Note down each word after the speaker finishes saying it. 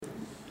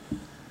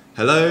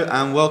Hello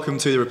and welcome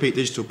to the Repeat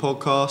Digital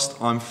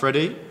podcast. I'm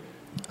Freddie.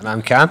 And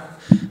I'm Cam.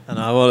 And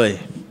I'm Ollie.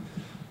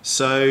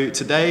 So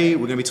today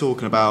we're going to be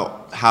talking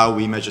about how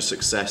we measure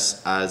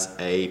success as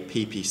a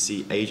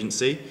PPC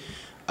agency.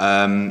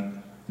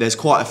 There's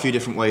quite a few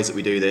different ways that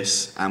we do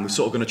this, and we're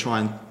sort of going to try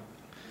and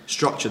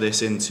structure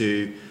this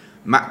into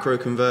macro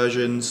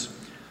conversions,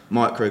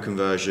 micro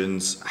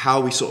conversions, how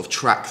we sort of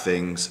track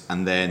things,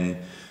 and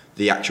then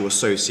the actual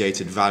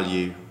associated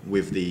value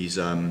with these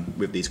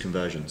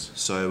conversions.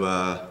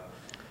 So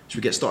should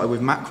we get started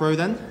with macro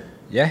then?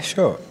 Yeah,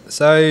 sure.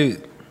 So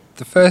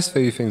the first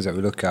few things that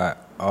we look at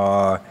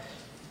are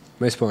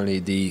most importantly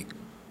the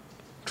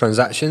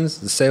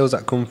transactions, the sales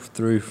that come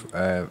through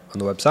on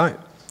the website,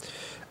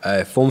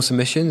 form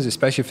submissions,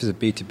 especially if it's a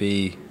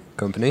B2B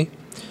company,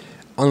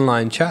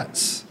 online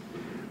chats,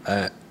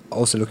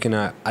 also looking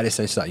at ad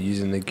extensions that are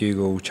using the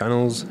Google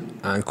channels,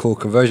 and core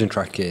conversion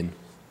tracking.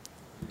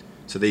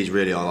 So these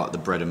really are like the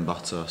bread and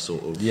butter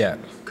sort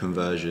of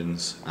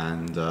conversions,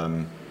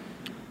 and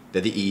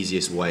they're the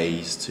easiest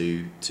ways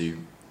to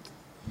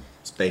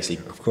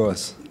basically, of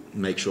course,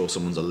 make sure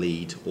someone's a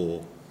lead,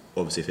 or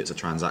obviously if it's a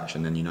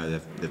transaction, then you know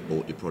they've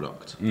bought your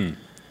product.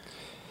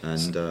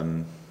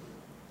 And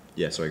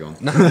yeah, sorry, go on.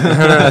 No,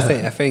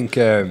 I think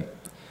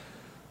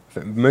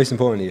most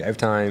importantly, every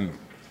time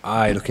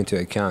I look into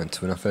an account,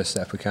 when I first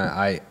set up an account,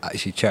 I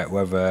actually check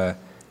whether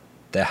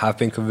there have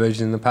been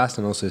conversions in the past,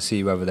 and also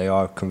see whether they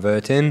are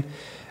converting.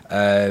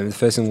 One of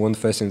the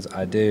first things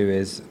I do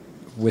is,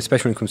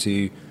 especially when it comes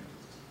to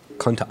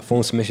contact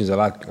form submissions,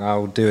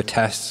 I'll do a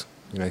test,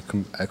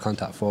 a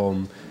contact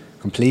form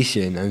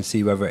completion, and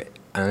see whether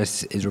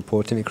analytics is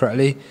reporting it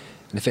correctly.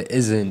 And if it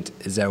isn't,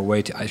 is there a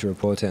way to actually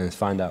report it and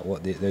find out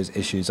what those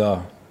issues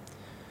are?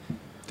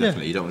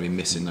 Definitely, you don't want to be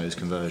missing those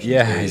conversions.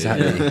 Yeah,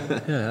 exactly.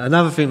 Yeah.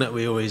 Another thing that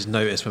we always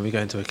notice when we go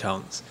into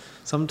accounts,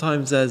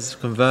 sometimes there's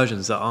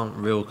conversions that aren't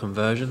real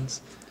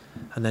conversions,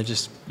 and they're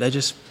just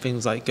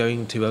things like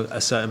going to a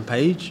certain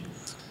page,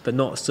 but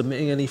not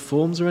submitting any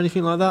forms or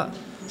anything like that.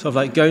 Sort of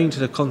like going to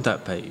the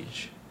contact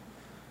page,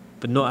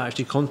 but not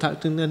actually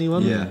contacting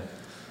anyone. Yeah.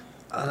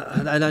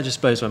 And that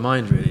just blows my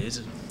mind, really.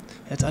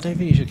 I don't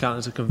think you should count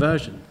as a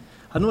conversion.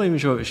 I'm not even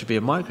sure if it should be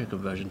a micro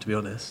conversion, to be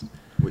honest.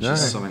 Which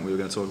is something we were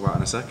going to talk about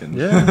in a second.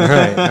 Yeah,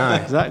 Right,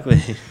 nice.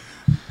 Exactly.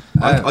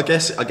 I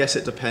guess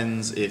it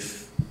depends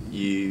if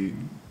you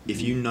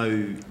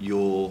know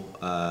your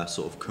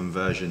sort of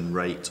conversion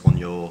rate on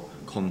your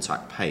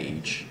contact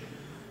page,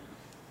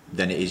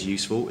 then it is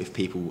useful. If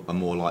people are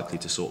more likely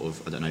to sort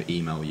of,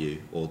 email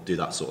you or do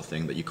that sort of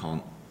thing that you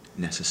can't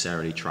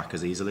necessarily track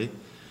as easily.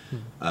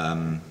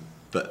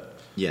 But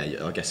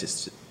yeah, I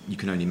guess you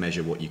can only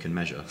measure what you can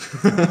measure.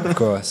 Of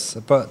course,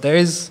 but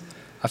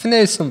I think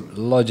there is some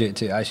logic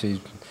to actually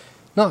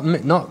not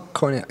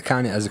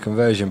counting it as a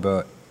conversion,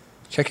 but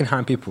checking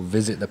how people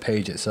visit the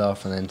page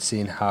itself, and then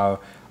seeing how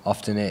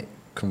often it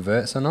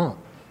converts or not,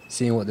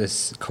 seeing what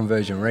this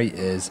conversion rate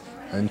is,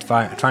 and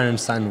trying to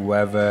understand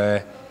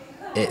whether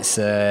it's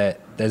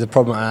there's a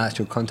problem on the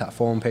actual contact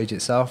form page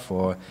itself,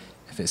 or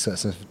if it's got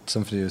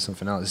something to do with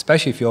something else,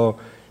 especially if you're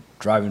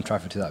driving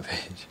traffic to that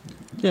page.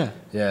 Yeah.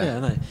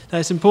 No,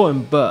 it's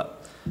important,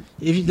 but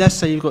let's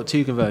say you've got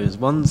two conversions.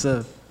 One's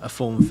a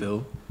form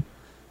fill,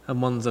 and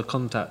one's a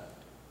contact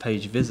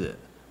page visit.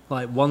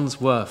 Like,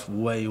 one's worth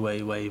way,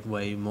 way, way,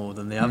 way more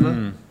than the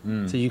other.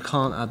 So you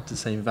can't add the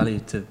same value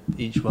to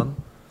each one.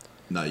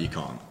 No, you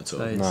can't at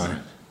all. No,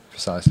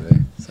 precisely.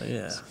 So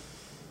yeah.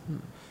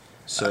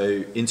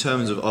 So in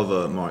terms of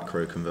other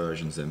micro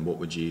conversions, then what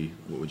would you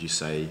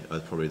say are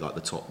probably like the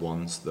top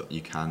ones that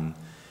you can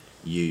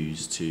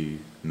use to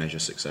measure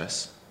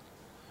success?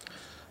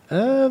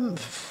 Well,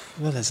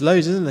 there's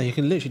loads, isn't there? You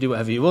can literally do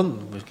whatever you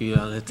want with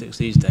Google Analytics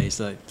these days,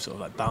 like sort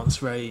of like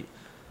bounce rate,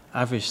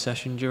 average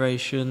session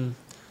duration,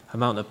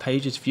 amount of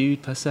pages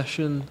viewed per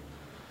session.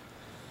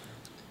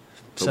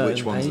 But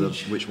which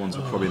ones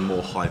are probably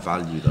more high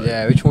value though?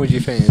 Yeah, which one would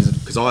you think is?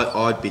 Because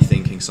I'd be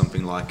thinking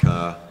something like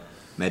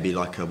maybe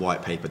like a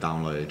white paper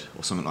download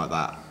or something like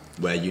that,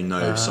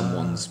 where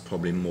someone's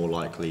probably more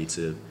likely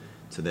to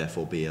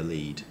therefore be a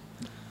lead.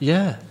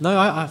 Yeah, no,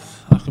 I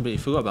completely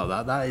forgot about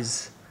that. That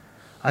is,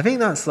 I think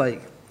that's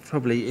like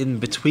probably in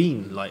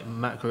between like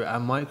macro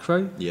and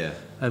micro. Yeah.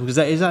 Because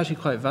that is actually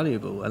quite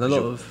valuable, and a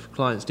lot of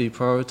clients do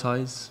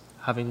prioritise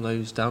having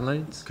those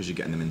downloads. Because you're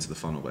getting them into the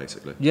funnel,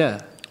 basically.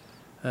 Yeah.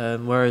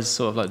 Whereas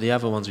sort of like the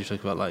other ones we talk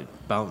about, like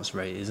bounce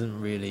rate,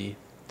 isn't really.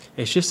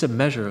 It's just a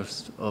measure of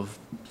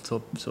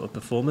sort of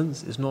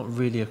performance. It's not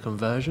really a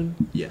conversion.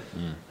 Yeah.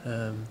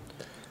 But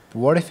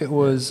what if it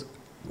was?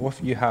 What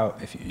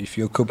if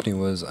your company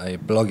was a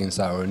blogging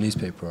site or a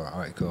newspaper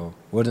article?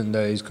 Wouldn't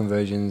those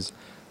conversions,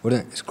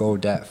 wouldn't scroll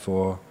depth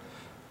or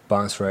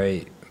bounce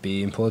rate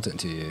be important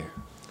to you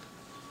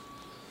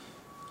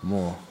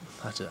more?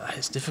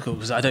 It's difficult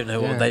because I don't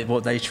know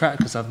what they track,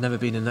 because I've never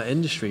been in that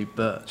industry.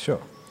 But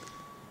Sure.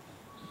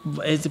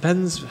 It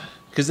depends,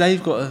 because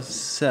they've got to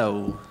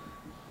sell.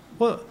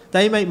 Well,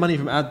 they make money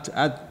from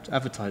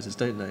advertisers,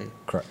 don't they?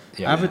 Correct.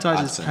 Yeah.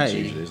 Advertisers AdSense pay.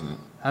 usually, isn't it?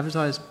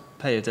 Advertisers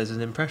pay if there's an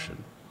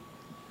impression.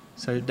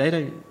 So they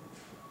don't.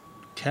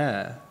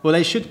 care. Well,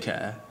 they should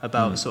care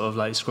about sort of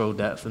like scroll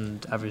depth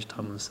and average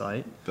time on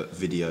site. But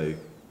video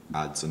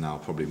ads are now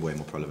probably way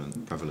more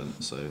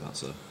prevalent. So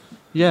that's a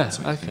Yeah.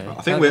 something to think Okay.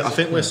 about. I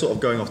think we're sort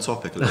of going off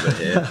topic a little bit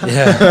here.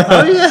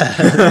 Oh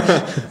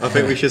yeah. I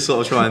think we should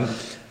sort of try and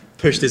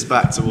push this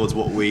back towards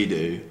what we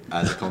do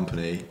as a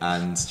company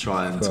and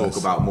try and talk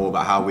about more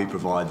about how we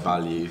provide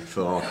value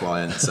for our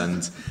clients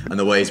and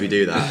the ways we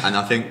do that. And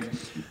I think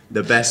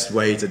the best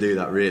way to do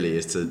that really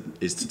is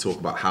to talk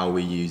about how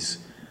we use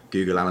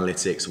Google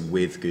Analytics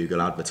with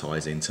Google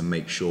Advertising to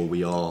make sure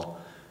we are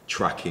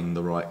tracking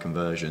the right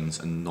conversions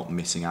and not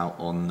missing out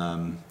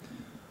on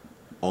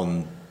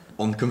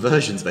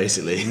conversions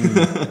basically.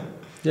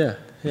 Yeah.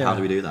 How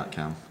do we do that,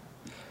 Cam?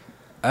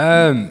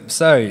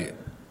 So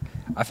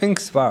I think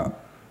it's about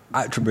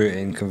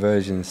attributing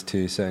conversions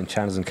to certain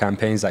channels and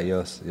campaigns that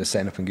you're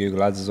setting up in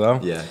Google Ads as well.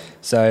 Yeah.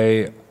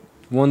 So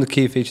one of the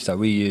key features that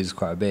we use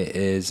quite a bit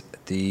is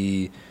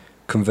the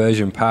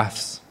conversion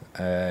paths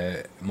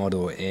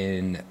model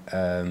in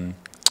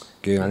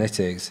Google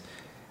Analytics,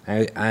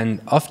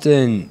 and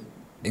often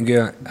in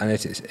Google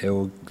Analytics it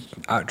will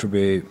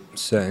attribute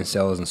certain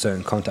sales and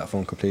certain contact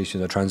form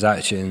completions or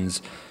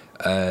transactions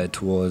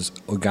towards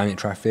organic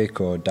traffic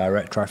or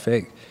direct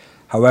traffic.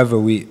 However,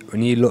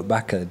 when you look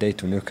back at the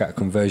data and look at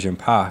conversion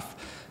path,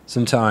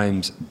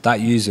 sometimes that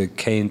user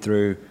came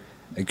through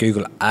a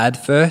Google ad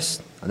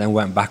first and then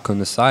went back on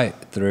the site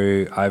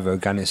through either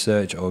organic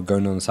search or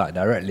going on the site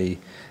directly.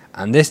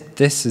 And this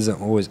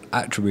isn't always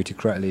attributed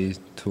correctly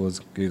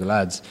towards Google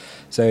Ads.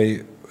 So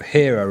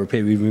here, I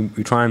repeat,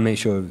 we try and make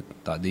sure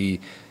that the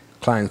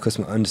client,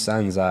 customer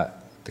understands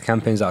that the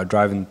campaigns that are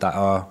driving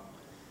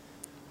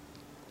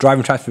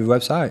traffic to the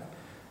website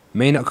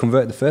may not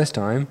convert the first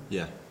time.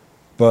 Yeah.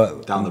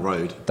 But Down the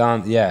road.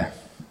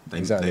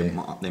 Exactly.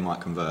 They might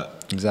convert.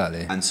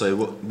 Exactly. And so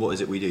what is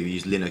it we do? We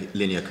use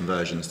linear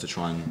conversions to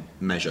try and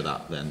measure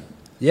that then?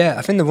 Yeah,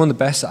 I think that one of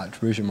the best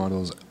attribution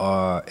models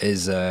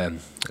is the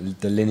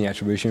linear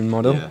attribution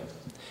model.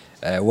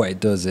 Yeah. What it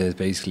does is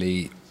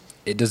basically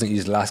it doesn't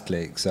use last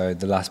click, so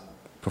the last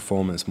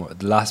performance,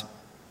 the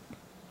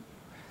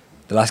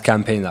last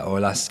campaign or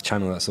last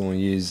channel that someone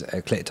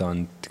clicked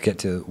on to get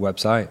to the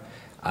website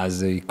as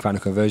the final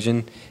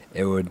conversion,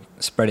 it would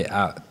spread it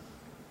out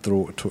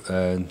through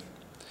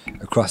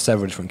across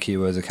several different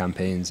keywords or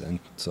campaigns and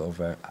sort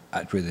of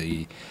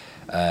attribute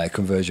the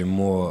conversion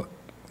more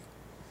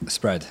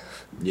spread.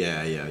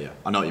 Yeah.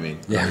 I know what you mean.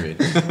 Yeah,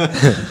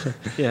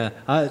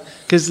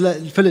 because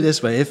put it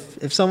this way: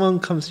 if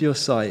someone comes to your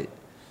site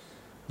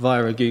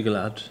via a Google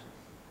ad,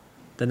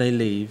 then they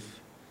leave,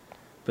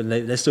 but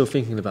they're still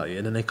thinking about you,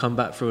 and then they come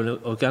back through an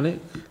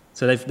organic.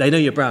 So they know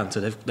your brand, so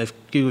they've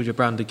Googled your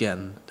brand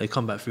again. They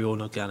come back through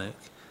an organic,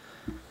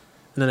 and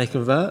then they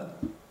convert.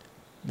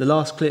 The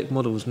last click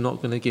model is not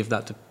going to give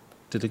that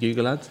to the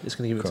Google ad. It's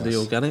going to give it to the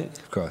organic.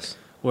 Of course.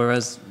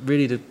 Whereas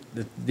really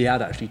the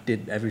ad actually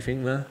did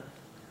everything there.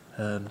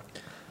 And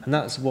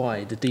that's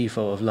why the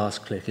default of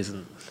last click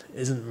isn't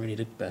really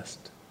the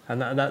best. And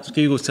that's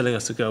Google's telling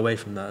us to go away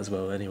from that as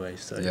well anyway.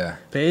 So Yeah.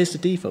 But it is the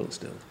default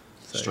still.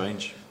 So,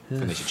 Strange. I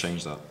think they should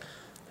change that.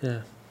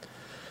 yeah.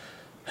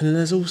 And then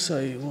there's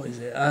also, what is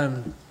it?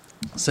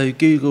 So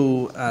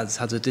Google Ads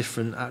has a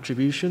different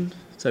attribution.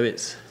 So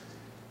it's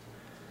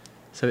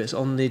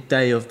on the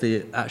day of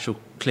the actual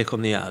click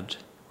on the ad,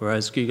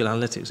 whereas Google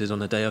Analytics is on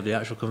the day of the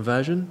actual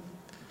conversion.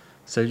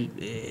 So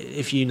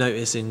if you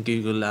notice in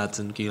Google Ads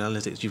and Google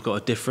Analytics, you've got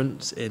a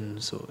difference in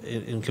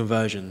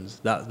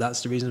conversions.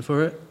 That's the reason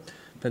for it.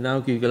 But now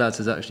Google Ads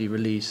has actually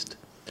released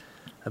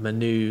a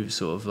new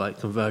sort of like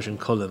conversion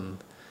column,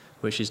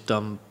 which is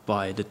done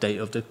by the date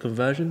of the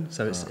conversion.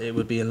 So it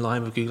would be in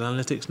line with Google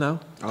Analytics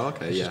now. Oh,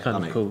 okay, which yeah. is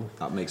kind of cool.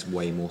 That makes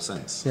way more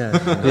sense. Yeah,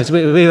 because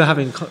we were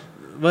having,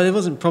 well, it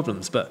wasn't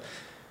problems, but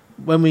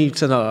when we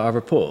send out our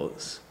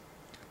reports,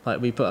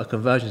 like we put our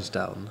conversions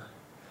down,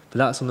 but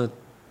that's on the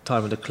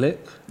time of the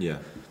click. Yeah.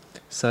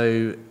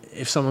 So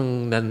if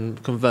someone then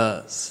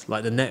converts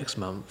like the next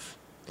month,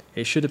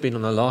 it should have been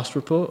on the last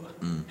report,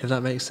 if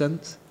that makes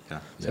sense. Yeah.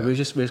 So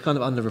we're kind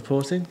of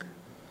under-reporting.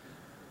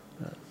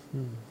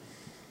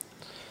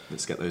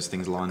 Let's get those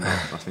things lined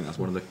up. I think that's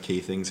one of the key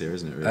things here,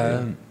 isn't it,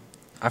 really?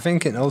 I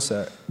think, and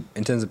also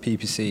in terms of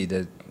PPC,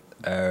 that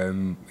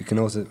we can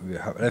also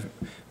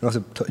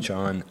touch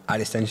on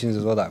ad extensions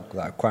as well. That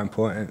are quite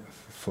important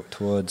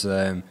towards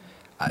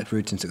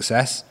attributing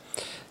success.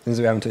 Things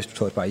that we haven't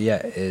talked about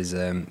yet is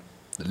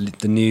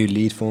the new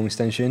lead form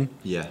extension.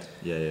 Yeah.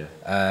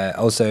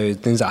 Also,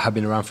 things that have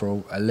been around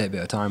for a little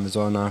bit of time as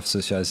well now,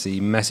 such as the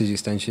message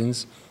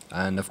extensions,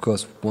 and of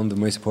course, one of the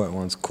most important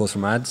ones, calls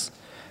from ads.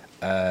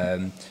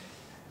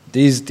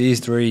 These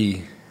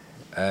three,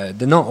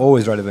 they're not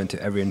always relevant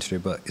to every industry,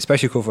 but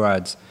especially call for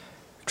ads,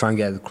 try and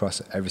get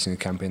across every single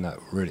campaign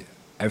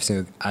every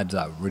single ad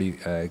that really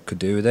could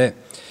do with it.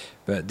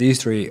 But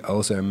these three are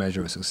also a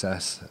measure of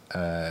success,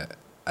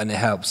 and it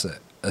helps build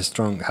a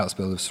stronger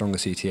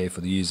CTA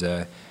for the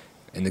user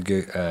in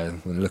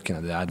when looking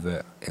at the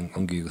advert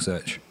on Google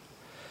search.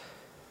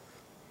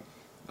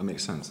 That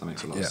makes sense. That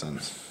makes a lot of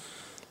sense.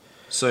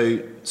 So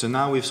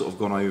now we've sort of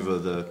gone over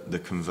the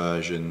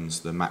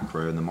conversions, the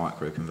macro and the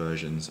micro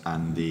conversions,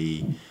 and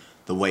the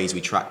ways we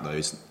track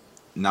those.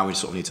 Now we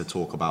sort of need to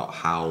talk about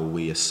how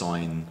we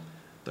assign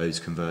those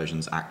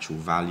conversions actual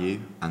value,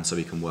 and so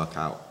we can work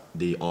out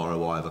the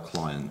ROI of a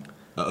client,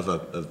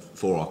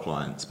 for our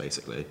clients,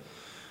 basically.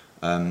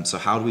 So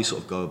how do we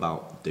sort of go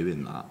about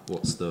doing that?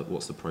 What's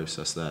the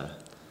process there?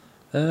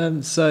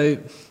 So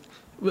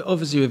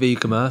obviously with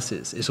e-commerce,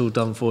 it's all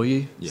done for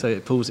you. Yeah. So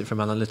it pulls it from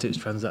analytics,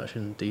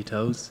 transaction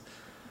details.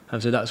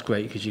 And so that's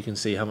great because you can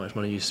see how much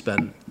money you've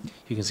spent.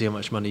 You can see how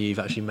much money you've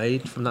actually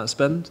made from that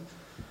spend.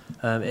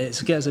 It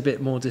gets a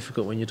bit more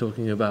difficult when you're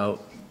talking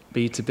about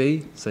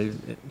B2B, so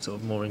sort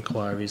of more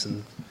inquiries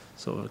and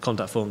sort of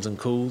contact forms and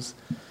calls.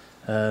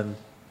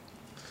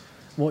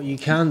 What you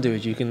can do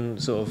is you can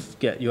sort of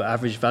get your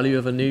average value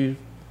of a new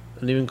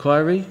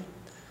inquiry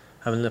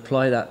and then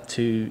apply that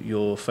to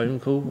your phone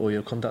call or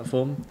your contact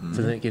form.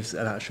 So then it gives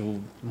an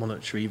actual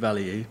monetary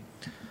value,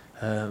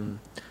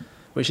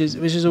 which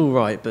is all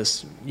right,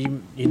 but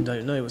you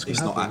don't know what's going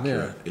to happen. It's not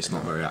accurate. Yeah. It's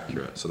not very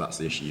accurate. So that's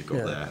the issue you've got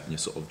Yeah. there, and you're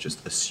sort of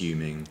just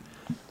assuming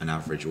an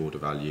average order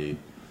value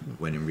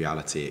when in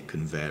reality it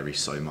can vary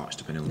so much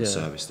depending on the Yeah.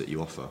 service that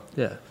you offer.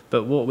 Yeah,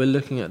 but what we're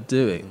looking at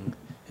doing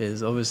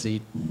is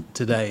obviously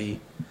today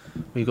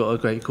we got a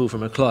great call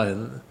from a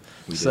client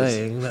We did.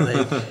 saying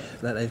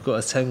that they've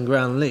got a 10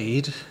 grand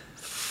lead.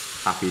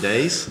 Happy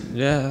days.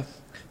 Yeah,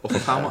 Off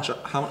of how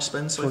much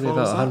spend so probably far?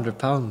 about was that?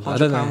 £100. I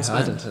don't know. £100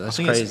 spend. That's I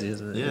think it's- crazy,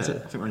 isn't it? Yeah, Is I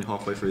it? think we're only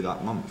halfway through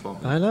that month,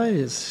 aren't we? I know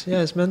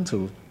it's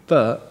mental.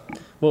 But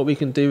what we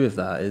can do with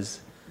that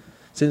is,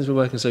 since we're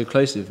working so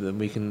closely with them,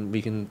 we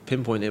can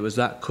pinpoint it was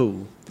that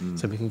cool,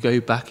 so we can go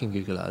back in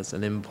Google Ads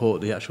and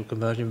import the actual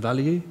conversion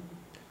value,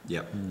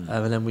 Yep. and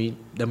then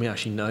we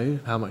actually know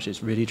how much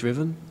it's really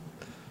driven.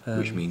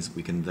 Which means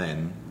we can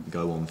then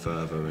go on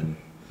further and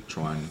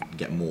try and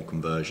get more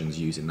conversions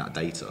using that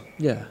data.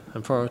 Yeah,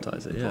 and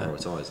prioritise it. Yeah.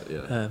 Prioritise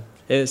it.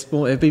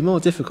 Yeah. It'd be more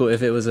difficult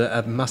if it was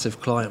a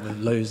massive client with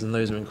loads and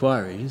loads of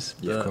inquiries.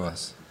 Yeah, Of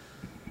course.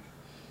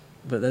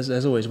 But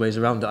there's always ways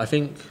around it. I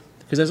think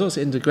because there's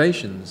also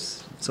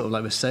integrations, sort of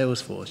like with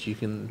Salesforce, you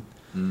can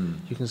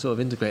sort of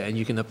integrate and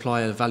you can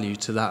apply a value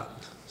to that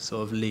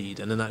sort of lead,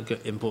 and then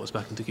that imports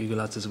back into Google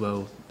Ads as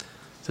well.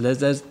 So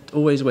there's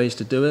always ways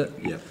to do it.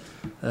 Yep.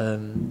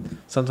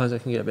 Sometimes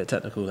it can get a bit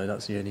technical though.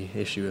 That's the only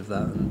issue with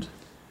that. And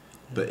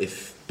But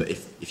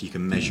if you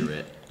can measure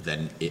it,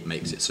 then it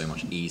makes it so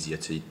much easier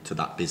to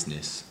that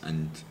business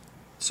and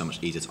so much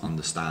easier to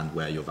understand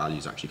where your value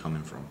is actually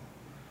coming from.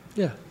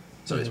 yeah.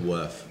 So it's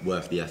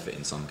worth the effort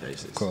in some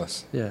cases. Of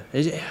course. Yeah,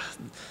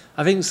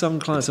 I think some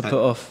clients are put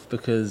off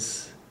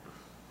because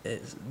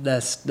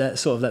their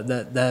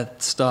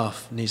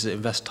staff needs to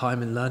invest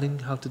time in learning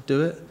how to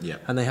do it, Yeah.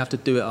 and they have to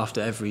do it after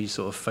every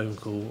sort of phone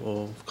call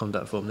or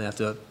contact form. They have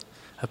to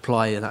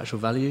apply an actual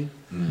value,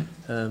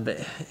 but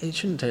it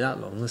shouldn't take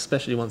that long,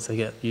 especially once they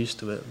get used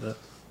to it. But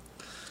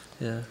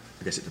yeah,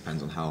 I guess it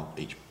depends on how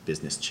each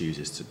business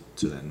chooses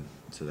to then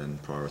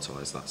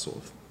prioritise that sort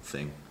of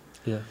thing.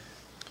 yeah.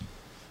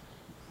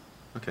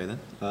 Okay then.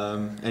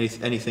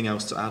 Anything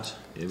else to add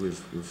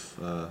with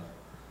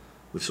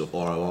sort of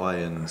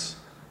ROI and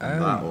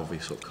that, or have we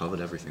sort of covered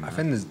everything? I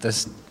there? think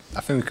I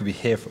think we could be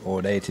here for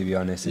all day, to be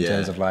honest, in Yeah.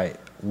 terms of like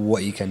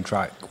what you can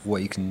track,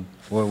 what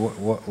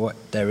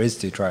there is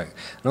to track,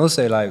 and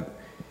also like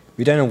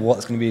we don't know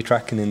what's going to be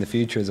tracking in the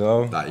future as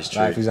well. That is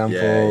true. Like for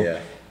example, yeah.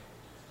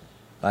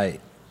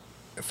 like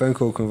a phone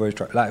call conversion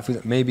track.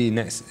 Like maybe in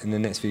the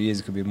next few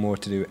years, it could be more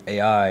to do with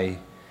AI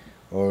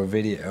or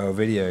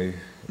video.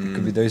 It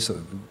could be those sort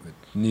of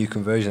new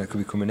conversions that could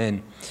be coming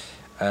in,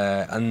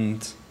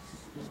 and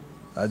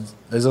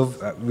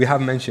we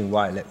have mentioned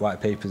white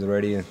papers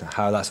already and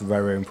how that's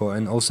very, very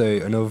important. Also,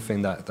 another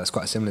thing that's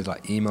quite similar is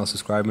like email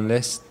subscribing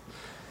lists.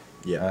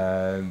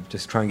 Yeah.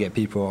 Just try and get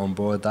people on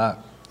board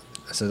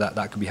so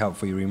that could be helpful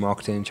for your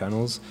remarketing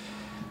channels.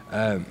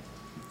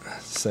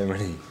 So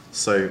many.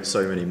 So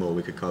many more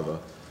we could cover.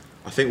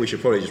 I think we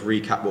should probably just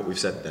recap what we've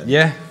said then.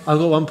 Yeah. I've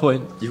got one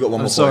point. You've got one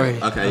I'm more sorry.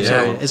 point. Okay, I'm yeah.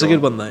 sorry. Go on, It's go a good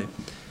on. one though.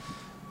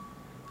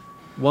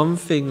 One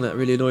thing that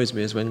really annoys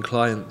me is when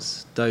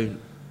clients don't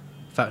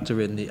factor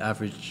in the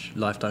average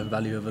lifetime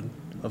value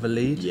of a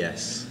lead.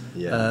 Yes.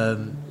 Yeah.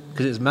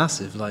 Because it's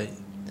massive. Like,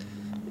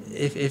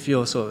 if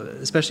you're sort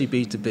of, especially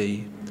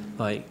B2B,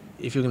 like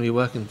if you're going to be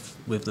working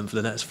with them for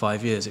the next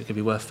 5 years, it could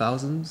be worth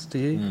thousands to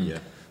you. Yeah.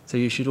 So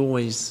you should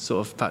always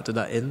sort of factor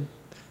that in,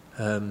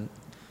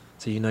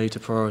 so you know to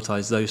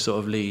prioritise those sort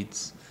of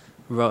leads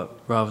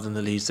rather than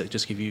the leads that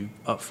just give you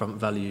upfront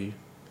value,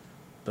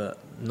 but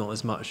not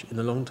as much in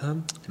the long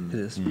term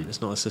because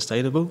it's not as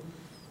sustainable.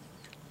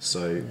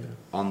 So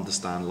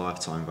understand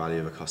lifetime value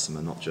of a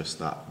customer, not just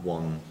that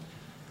one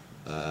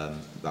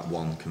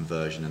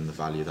conversion and the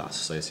value that's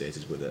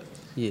associated with it.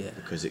 Yeah.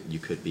 Because you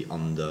could be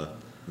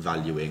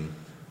undervaluing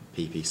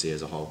PPC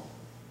as a whole,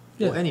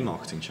 Yeah. or any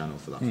marketing channel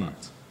for that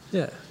fact.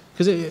 Yeah,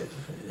 because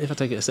if I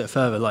take it a step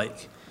further,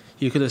 like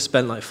you could have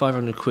spent like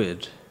 500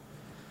 quid,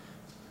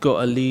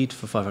 got a lead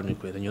for 500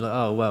 quid, and you're like,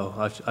 oh well,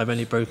 I've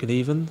only broken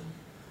even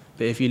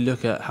But if you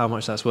look at how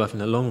much that's worth in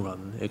the long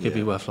run, it could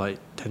be worth like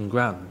 10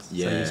 grand. So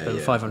Yeah, you spend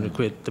yeah. 500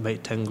 quid to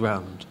make 10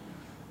 grand.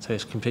 So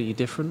it's completely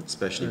different.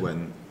 Especially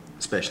in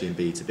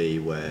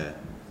B2B, where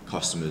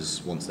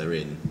customers, once they're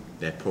in,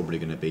 they're probably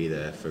going to be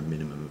there for a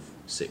minimum of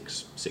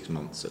six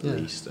months at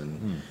least,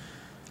 and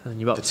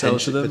And you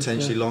upsell to them.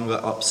 potentially longer,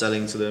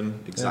 upselling to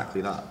them, exactly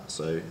that.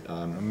 So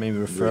And maybe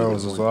really referrals good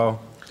as point.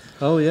 well.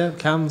 Oh yeah,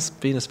 Cam's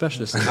been a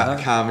specialist in that.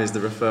 Cam is the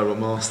referral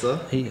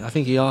master. I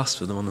think he asked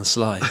for them on the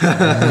slide.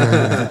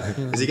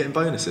 Is he getting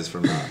bonuses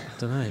from that?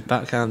 Don't know,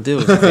 backhand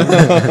deals.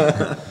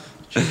 I think.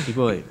 Cheeky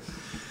boy.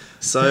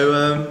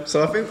 So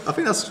I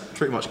think that's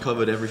pretty much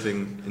covered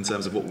everything in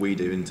terms of what we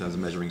do in terms of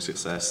measuring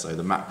success. So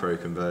the macro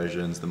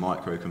conversions, the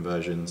micro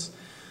conversions,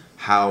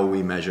 how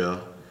we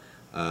measure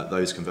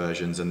those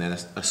conversions, and then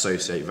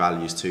associate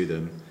values to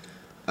them.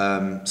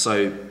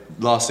 So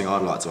last thing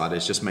I'd like to add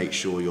is just make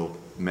sure you're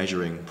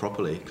measuring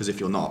properly, because if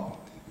you're not,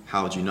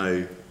 how do you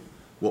know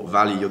what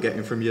value you're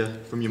getting from your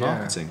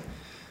marketing?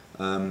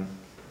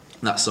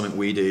 That's something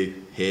we do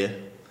here.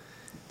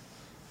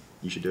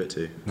 You should do it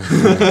too.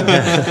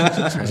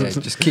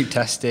 Just keep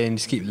testing,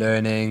 just keep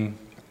learning,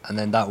 and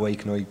then that way you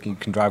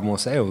can drive more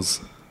sales.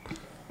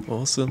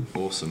 Awesome.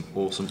 Awesome.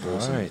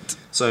 Right.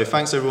 So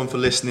thanks everyone for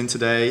listening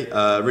today.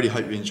 Really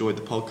hope you enjoyed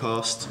the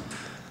podcast.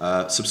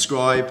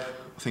 Subscribe.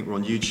 I think we're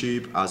on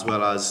YouTube as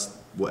well as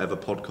whatever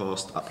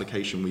podcast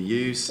application we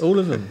use. All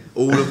of them.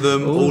 All of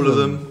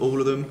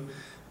them.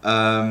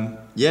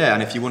 Yeah,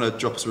 and if you want to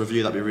drop us a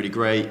review, that'd be really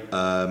great.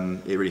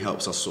 It really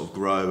helps us sort of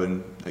grow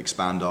and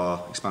expand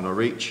our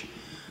reach.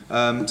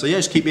 So yeah,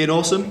 just keep being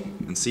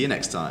awesome, and see you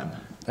next time.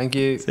 Thank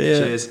you. See ya.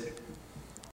 Cheers.